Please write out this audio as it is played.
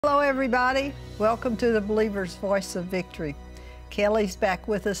Hello everybody, welcome to the Believer's Voice of Victory. Kelly's back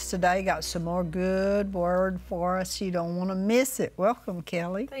with us today, got some more good word for us. You don't want to miss it. Welcome,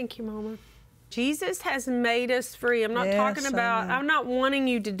 Kelly. Thank you, Mama. Jesus has made us free. I'm not talking about, I'm not wanting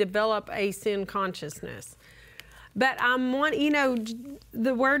you to develop a sin consciousness. But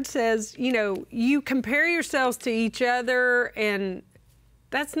the word says, you compare yourselves to each other, and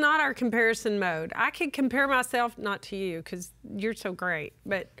that's not our comparison mode. I could compare myself, not to you, because you're so great,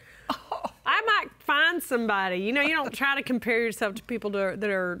 but I might find somebody. You don't try to compare yourself to people that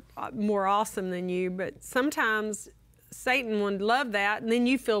are more awesome than you, but sometimes Satan would love that, and then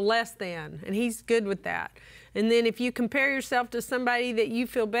you feel less than, and he's good with that. And then if you compare yourself to somebody that you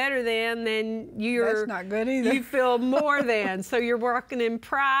feel better than, then that's not good either. You feel more than. So you're working in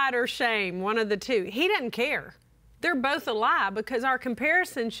pride or shame, one of the two. He doesn't care. They're both a lie, because our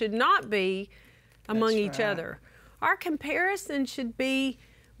comparison should not be among each other. Our comparison should be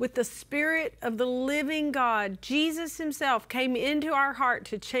with the Spirit of the living God. Jesus himself came into our heart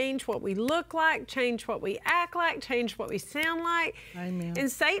to change what we look like, change what we act like, change what we sound like. Amen.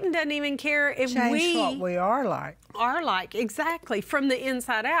 And Satan doesn't even care if change what we are like. Exactly, from the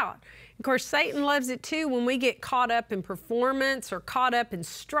inside out. Of course, Satan loves it too when we get caught up in performance or caught up in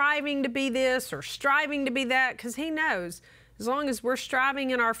striving to be this or striving to be that, because he knows as long as we're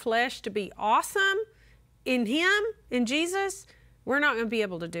striving in our flesh to be awesome in him, in Jesus, we're not going to be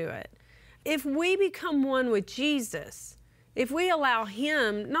able to do it. If we become one with Jesus, if we allow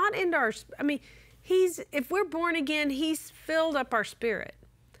him, not into our, if we're born again, he's filled up our spirit.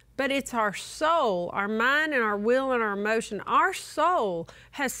 But it's our soul, our mind and our will and our emotion. Our soul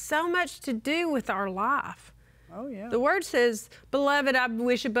has so much to do with our life. Oh, yeah. The word says, beloved, I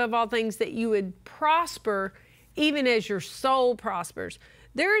wish above all things that you would prosper even as your soul prospers.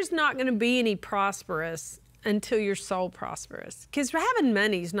 There is not going to be any prosperous until your soul prospers. Because having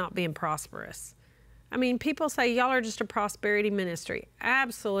money is not being prosperous. People say, y'all are just a prosperity ministry.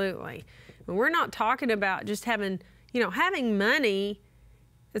 Absolutely. And we're not talking about just having money.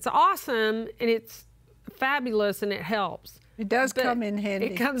 It's awesome, and it's fabulous, and it helps. It does come in handy.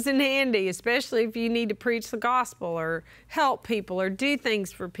 It comes in handy, especially if you need to preach the gospel or help people or do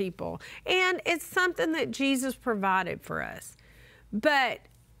things for people. And it's something that Jesus provided for us. But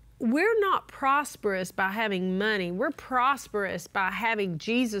we're not prosperous by having money. We're prosperous by having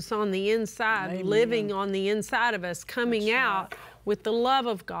Jesus on the inside, Amen. living on the inside of us, coming out with the love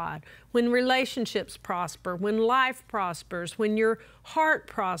of God. When relationships prosper, when life prospers, when your heart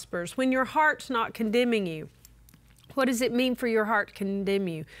prospers, when your heart's not condemning you. What does it mean for your heart to condemn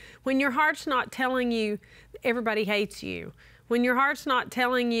you? When your heart's not telling you everybody hates you. When your heart's not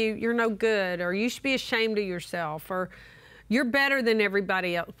telling you you're no good, or you should be ashamed of yourself, or you're better than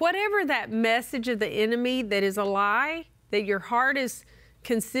everybody else. Whatever that message of the enemy that is a lie, that your heart is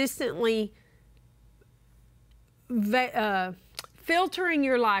consistently filtering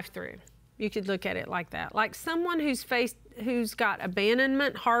your life through. You could look at it like that. Like someone who's got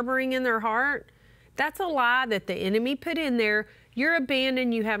abandonment harboring in their heart, that's a lie that the enemy put in there. You're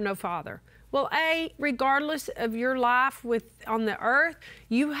abandoned, you have no father. Well, regardless of your life on the earth,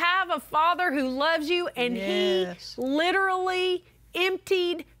 you have a Father who loves you, and yes. He literally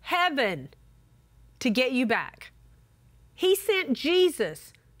emptied heaven to get you back. He sent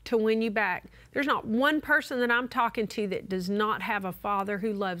Jesus to win you back. There's not one person that I'm talking to that does not have a Father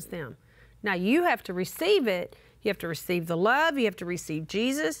who loves them. Now, you have to receive it. You have to receive the love. You have to receive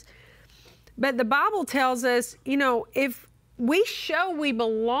Jesus. But the Bible tells us, if we show we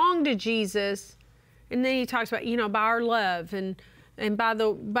belong to Jesus, and then he talks about, by our love and by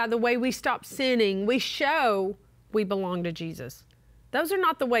the way we stop sinning, we show we belong to Jesus. Those are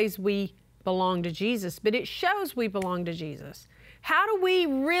not the ways we belong to Jesus, but it shows we belong to Jesus. How do we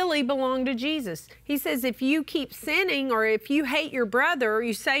really belong to Jesus? He says if you keep sinning, or if you hate your brother,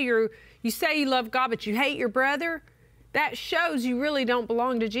 you say you love God, but you hate your brother, that shows you really don't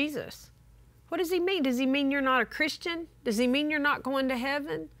belong to Jesus. What does he mean? Does he mean you're not a Christian? Does he mean you're not going to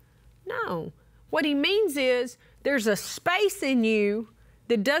heaven? No. What he means is there's a space in you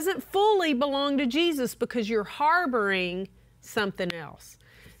that doesn't fully belong to Jesus because you're harboring something else.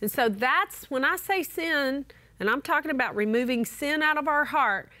 And so that's when I say sin, and I'm talking about removing sin out of our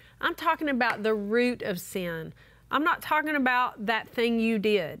heart, I'm talking about the root of sin. I'm not talking about that thing you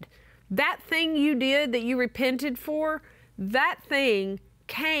did. That thing you did that you repented for, that thing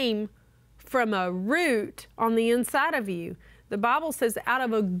came from a root on the inside of you. The Bible says out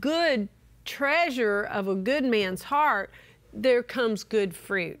of a good treasure of a good man's heart, there comes good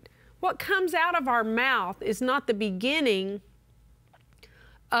fruit. What comes out of our mouth is not the beginning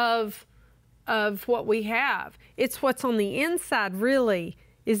of what we have. It's what's on the inside really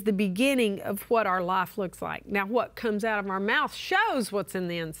is the beginning of what our life looks like. Now, what comes out of our mouth shows what's in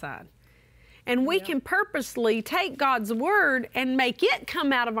the inside. And we can purposely take God's word and make it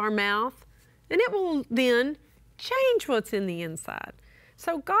come out of our mouth, and it will then change what's in the inside.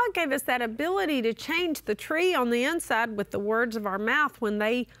 So God gave us that ability to change the tree on the inside with the words of our mouth when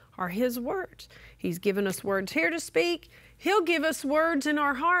they are His words. He's given us words here to speak. He'll give us words in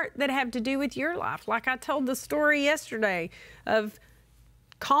our heart that have to do with your life. Like I told the story yesterday of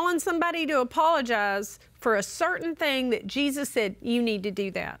calling somebody to apologize for a certain thing that Jesus said, you need to do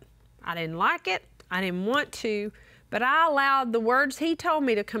that. I didn't like it. I didn't want to, but I allowed the words He told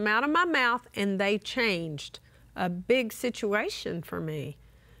me to come out of my mouth, and they changed a big situation for me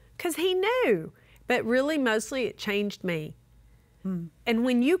because He knew, but really mostly it changed me. And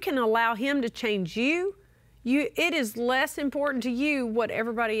when you can allow Him to change you, it is less important to you what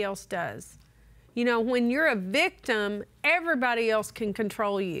everybody else does. You know, when you're a victim, everybody else can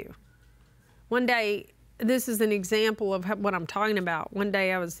control you. One day, this is an example of what I'm talking about. One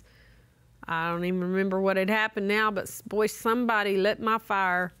day I don't even remember what had happened now, but boy, somebody lit my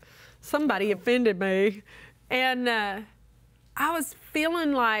fire. Somebody offended me. And I was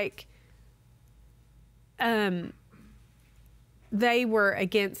feeling like they were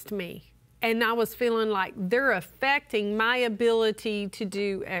against me. And I was feeling like they're affecting my ability to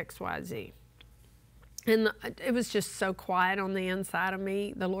do X, Y, Z. And it was just so quiet on the inside of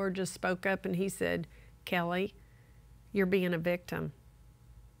me. The Lord just spoke up and He said, Kelly, you're being a victim.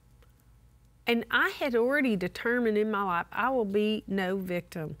 And I had already determined in my life, I will be no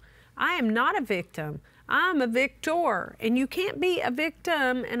victim. I am not a victim. I'm a victor. And you can't be a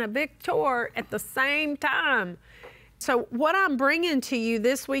victim and a victor at the same time. So what I'm bringing to you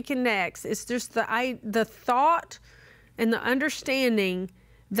this week and next is just the thought and the understanding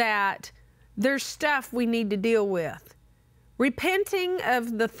that there's stuff we need to deal with. Repenting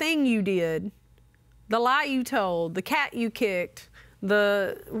of the thing you did, the lie you told, the cat you kicked,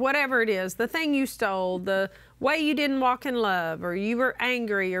 the whatever it is, the thing you stole, the way you didn't walk in love, or you were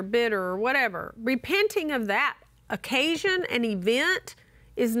angry or bitter or whatever. Repenting of that occasion and event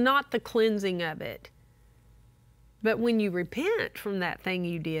is not the cleansing of it. But when you repent from that thing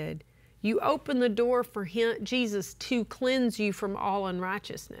you did, you open the door for Jesus to cleanse you from all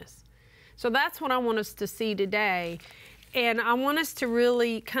unrighteousness. So that's what I want us to see today. And I want us to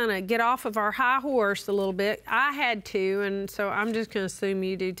really kind of get off of our high horse a little bit. I had to, and so I'm just going to assume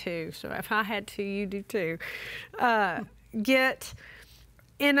you do too. So if I had to, you do too. Get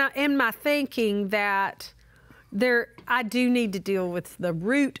in my thinking that I do need to deal with the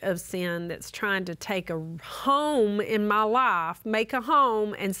root of sin that's trying to take a home in my life, make a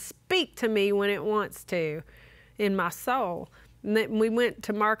home, and speak to me when it wants to in my soul. And then we went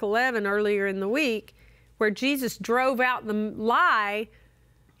to Mark 11 earlier in the week, where Jesus drove out the lie.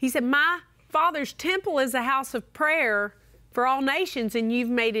 He said, my Father's temple is a house of prayer for all nations, and you've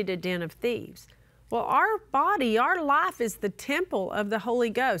made it a den of thieves. Well, our body, our life is the temple of the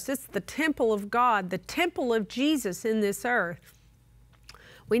Holy Ghost. It's the temple of God, the temple of Jesus in this earth.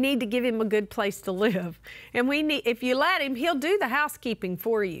 We need to give Him a good place to live. And if you let Him, He'll do the housekeeping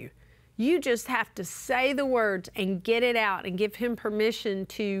for you. You just have to say the words and get it out and give Him permission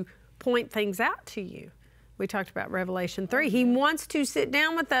to point things out to you. We talked about Revelation 3. He wants to sit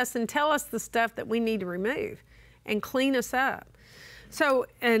down with us and tell us the stuff that we need to remove and clean us up. So,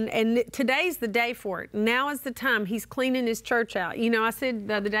 and today's the day for it. Now is the time. He's cleaning His church out. You know, I said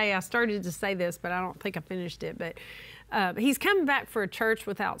the other day, I started to say this, but I don't think I finished it. But He's coming back for a church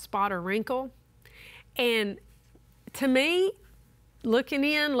without spot or wrinkle. And to me, looking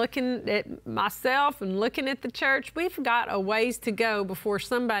at myself and looking at the church, we've got a ways to go before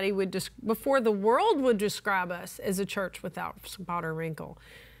before the world would describe us as a church without spot or wrinkle.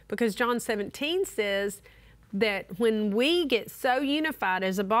 Because John 17 says that when we get so unified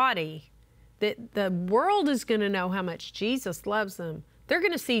as a body, that the world is going to know how much Jesus loves them. They're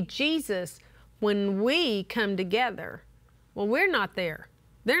going to see Jesus when we come together. Well, we're not there.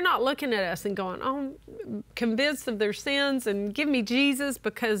 They're not looking at us and going, oh, convinced of their sins and give me Jesus,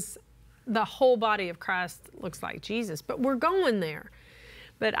 because the whole body of Christ looks like Jesus. But we're going there.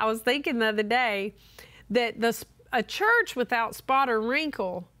 But I was thinking the other day that a church without spot or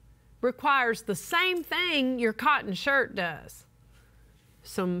wrinkle requires the same thing your cotton shirt does.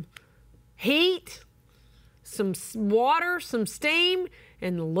 Some heat, some water, some steam,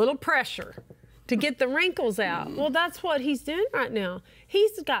 and a little pressure to get the wrinkles out. Well, that's what He's doing right now.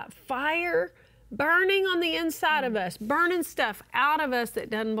 He's got fire burning on the inside of us, burning stuff out of us that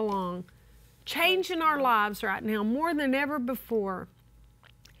doesn't belong, changing our lives right now more than ever before.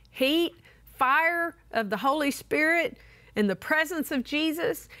 Heat, fire of the Holy Spirit, and the presence of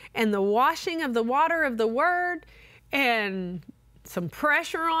Jesus and the washing of the water of the Word and some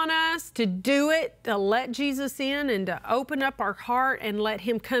pressure on us to do it, to let Jesus in and to open up our heart and let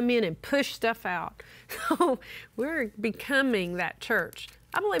Him come in and push stuff out. So we're becoming that church.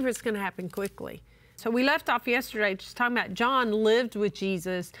 I believe it's going to happen quickly. So we left off yesterday just talking about John lived with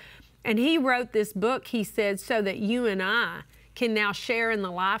Jesus, and he wrote this book, he said, so that you and I can now share in the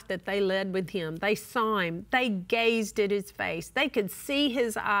life that they led with Him. They saw Him. They gazed at His face. They could see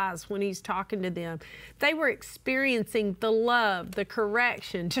His eyes when He's talking to them. They were experiencing the love, the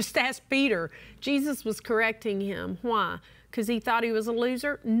correction. Just ask Peter. Jesus was correcting him. Why? Because he thought he was a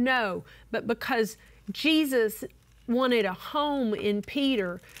loser? No, but because Jesus wanted a home in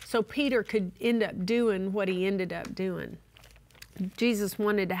Peter so Peter could end up doing what he ended up doing. Jesus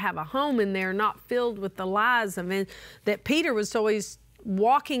wanted to have a home in there, not filled with the lies of it, that Peter was always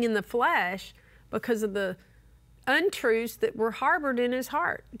walking in the flesh because of the untruths that were harbored in his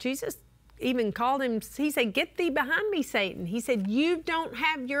heart. Jesus even called him, he said, get thee behind me, Satan. He said, you don't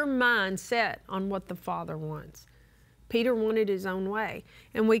have your mind set on what the Father wants. Peter wanted his own way,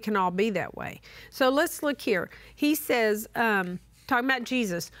 and we can all be that way. So let's look here. He says, talking about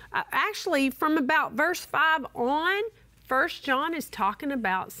Jesus, actually from about verse 5 on, 1 John is talking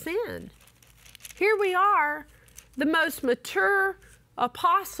about sin. Here we are, the most mature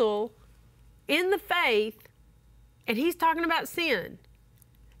apostle in the faith, and he's talking about sin.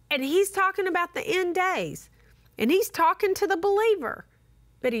 And he's talking about the end days. And he's talking to the believer,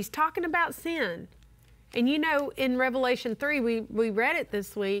 but he's talking about sin. And you know, in Revelation 3, we read it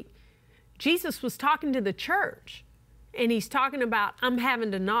this week, Jesus was talking to the church, and he's talking about, I'm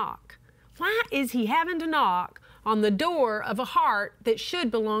having to knock. Why is he having to knock on the door of a heart that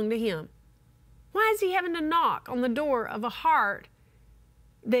should belong to him? Why is he having to knock on the door of a heart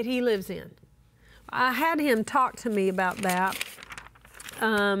that he lives in? I had him talk to me about that.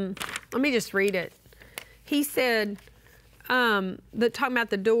 Let me just read it. He said, talking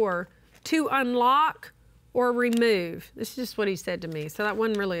about the door, to unlock or remove. This is just what he said to me. So that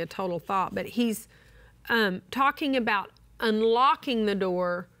wasn't really a total thought, but he's talking about unlocking the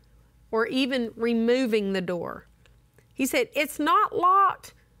door or even removing the door. He said, it's not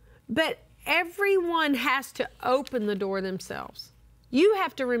locked, but everyone has to open the door themselves. You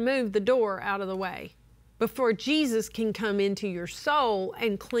have to remove the door out of the way before Jesus can come into your soul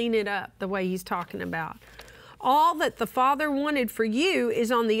and clean it up the way he's talking about. All that the Father wanted for you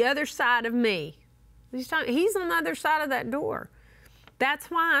is on the other side of me. He's on the other side of that door.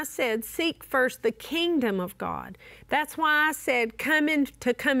 That's why I said, seek first the kingdom of God. That's why I said, come in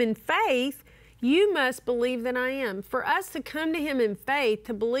faith, you must believe that I am. For us to come to him in faith,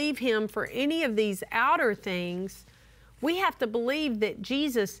 to believe him for any of these outer things, we have to believe that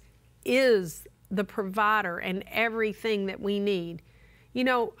Jesus is the provider and everything that we need. You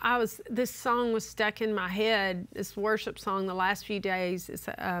know, this song was stuck in my head, this worship song the last few days. It's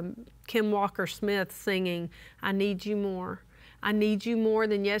Kim Walker-Smith singing, I need you more. I need you more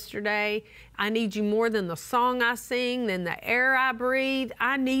than yesterday. I need you more than the song I sing, than the air I breathe.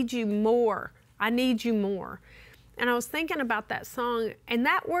 I need you more. I need you more. And I was thinking about that song, and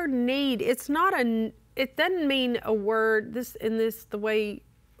that word need, it doesn't mean a word, the way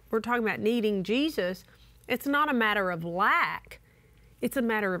we're talking about needing Jesus, it's not a matter of lack. It's a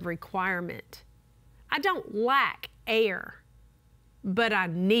matter of requirement. I don't lack air, but I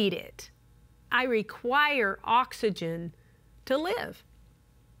need it. I require oxygen to live.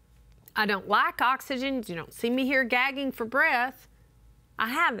 I don't lack oxygen. You don't see me here gagging for breath. I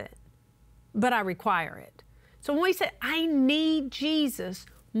have it, but I require it. So when we say, I need Jesus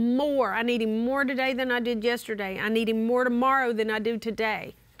more, I need him more today than I did yesterday. I need him more tomorrow than I do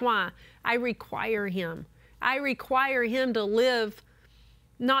today. Why? I require him. I require him to live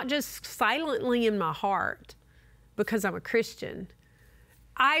not just silently in my heart because I'm a Christian.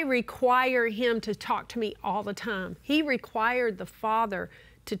 I require him to talk to me all the time. He required the Father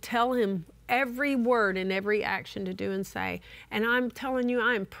to tell him every word and every action to do and say. And I'm telling you,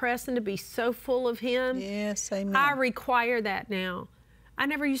 I'm pressing to be so full of him. Yes, amen. I require that now. I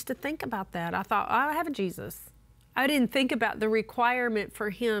never used to think about that. I thought, oh, I have a Jesus. I didn't think about the requirement for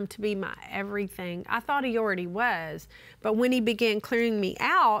him to be my everything. I thought he already was. But when he began clearing me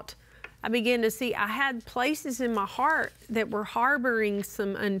out, I began to see I had places in my heart that were harboring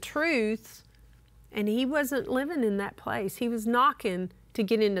some untruths, and he wasn't living in that place. He was knocking to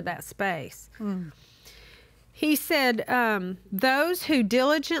get into that space. He said, those who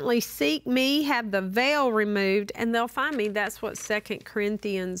diligently seek me have the veil removed, and they'll find me. That's what 2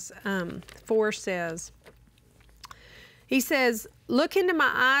 Corinthians 4 says. He says, look into my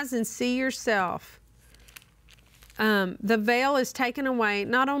eyes and see yourself. The veil is taken away,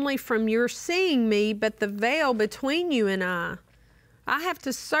 not only from your seeing me, but the veil between you and I. I have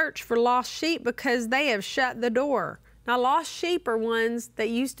to search for lost sheep because they have shut the door. Now, lost sheep are ones that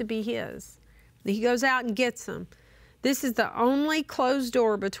used to be his. He goes out and gets them. This is the only closed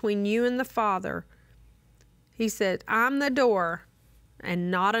door between you and the Father. He said, I'm the door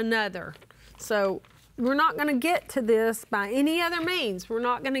and not another. So we're not going to get to this by any other means. We're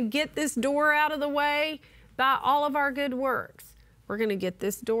not going to get this door out of the way by all of our good works. We're going to get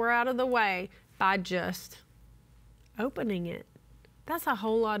this door out of the way by just opening it. That's a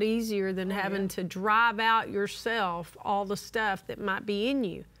whole lot easier than having to drive out yourself all the stuff that might be in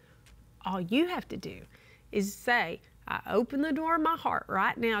you. All you have to do is say, I open the door of my heart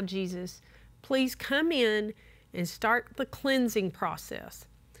right now, Jesus. Please come in and start the cleansing process.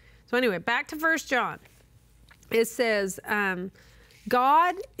 So anyway, back to 1 John. It says,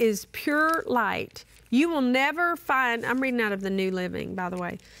 God is pure light. You will never find, I'm reading out of the New Living, by the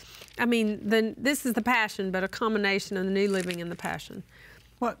way. I mean, this is the Passion, but a combination of the New Living and the Passion.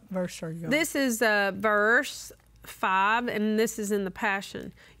 What verse are you on? This is verse 5, and this is in the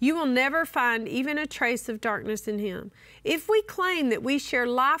Passion. You will never find even a trace of darkness in him. If we claim that we share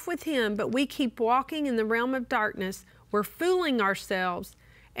life with him, but we keep walking in the realm of darkness, we're fooling ourselves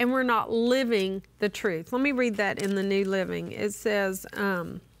and we're not living the truth. Let me read that in the New Living. It says,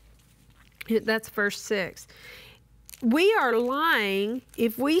 that's verse 6. We are lying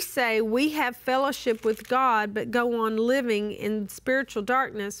if we say we have fellowship with God but go on living in spiritual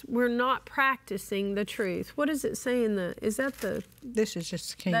darkness. We're not practicing the truth. What does it say in the, is that the? This is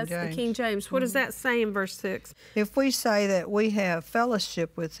just King James. That's the King James. What does that say in verse 6? If we say that we have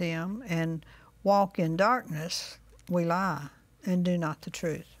fellowship with him and walk in darkness, we lie and do not the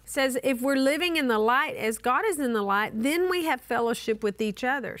truth. Says if we're living in the light as God is in the light, then we have fellowship with each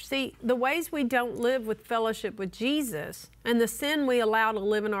other. See, the ways we don't live with fellowship with Jesus and the sin we allow to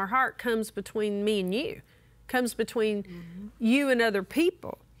live in our heart comes between me and you, comes between you and other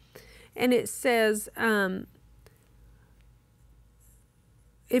people. And it says,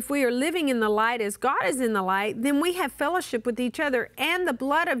 if we are living in the light as God is in the light, then we have fellowship with each other, and the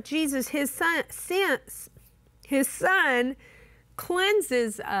blood of Jesus, his son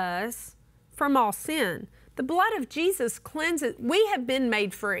cleanses us from all sin. The blood of Jesus cleanses. We have been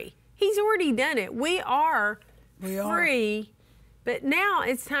made free. He's already done it. We are free, but now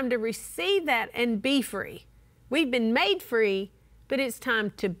it's time to receive that and be free. We've been made free, but it's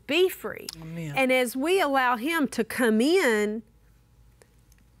time to be free. Amen. And as we allow him to come in,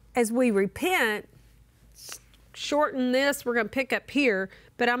 as we repent, shorten this, we're going to pick up here,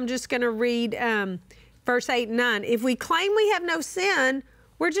 but I'm just going to read verse 8 and 9. If we claim we have no sin,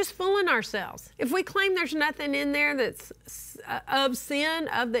 we're just fooling ourselves. If we claim there's nothing in there that's of sin,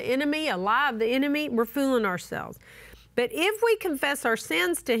 of the enemy, a lie of the enemy, we're fooling ourselves. But if we confess our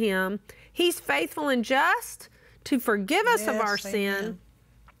sins to him, he's faithful and just to forgive us of our sin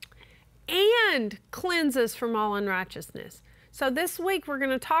and cleanse us from all unrighteousness. So this week we're going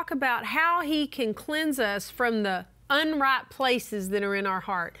to talk about how he can cleanse us from the unright places that are in our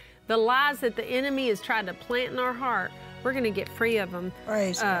heart. The lies that the enemy has tried to plant in our heart, we're going to get free of them.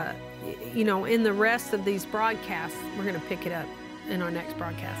 Praise God. You know, in the rest of these broadcasts, we're going to pick it up in our next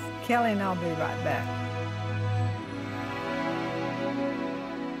broadcast. Kelly and I'll be right back.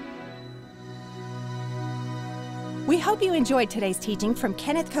 We hope you enjoyed today's teaching from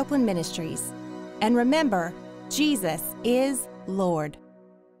Kenneth Copeland Ministries. And remember, Jesus is Lord.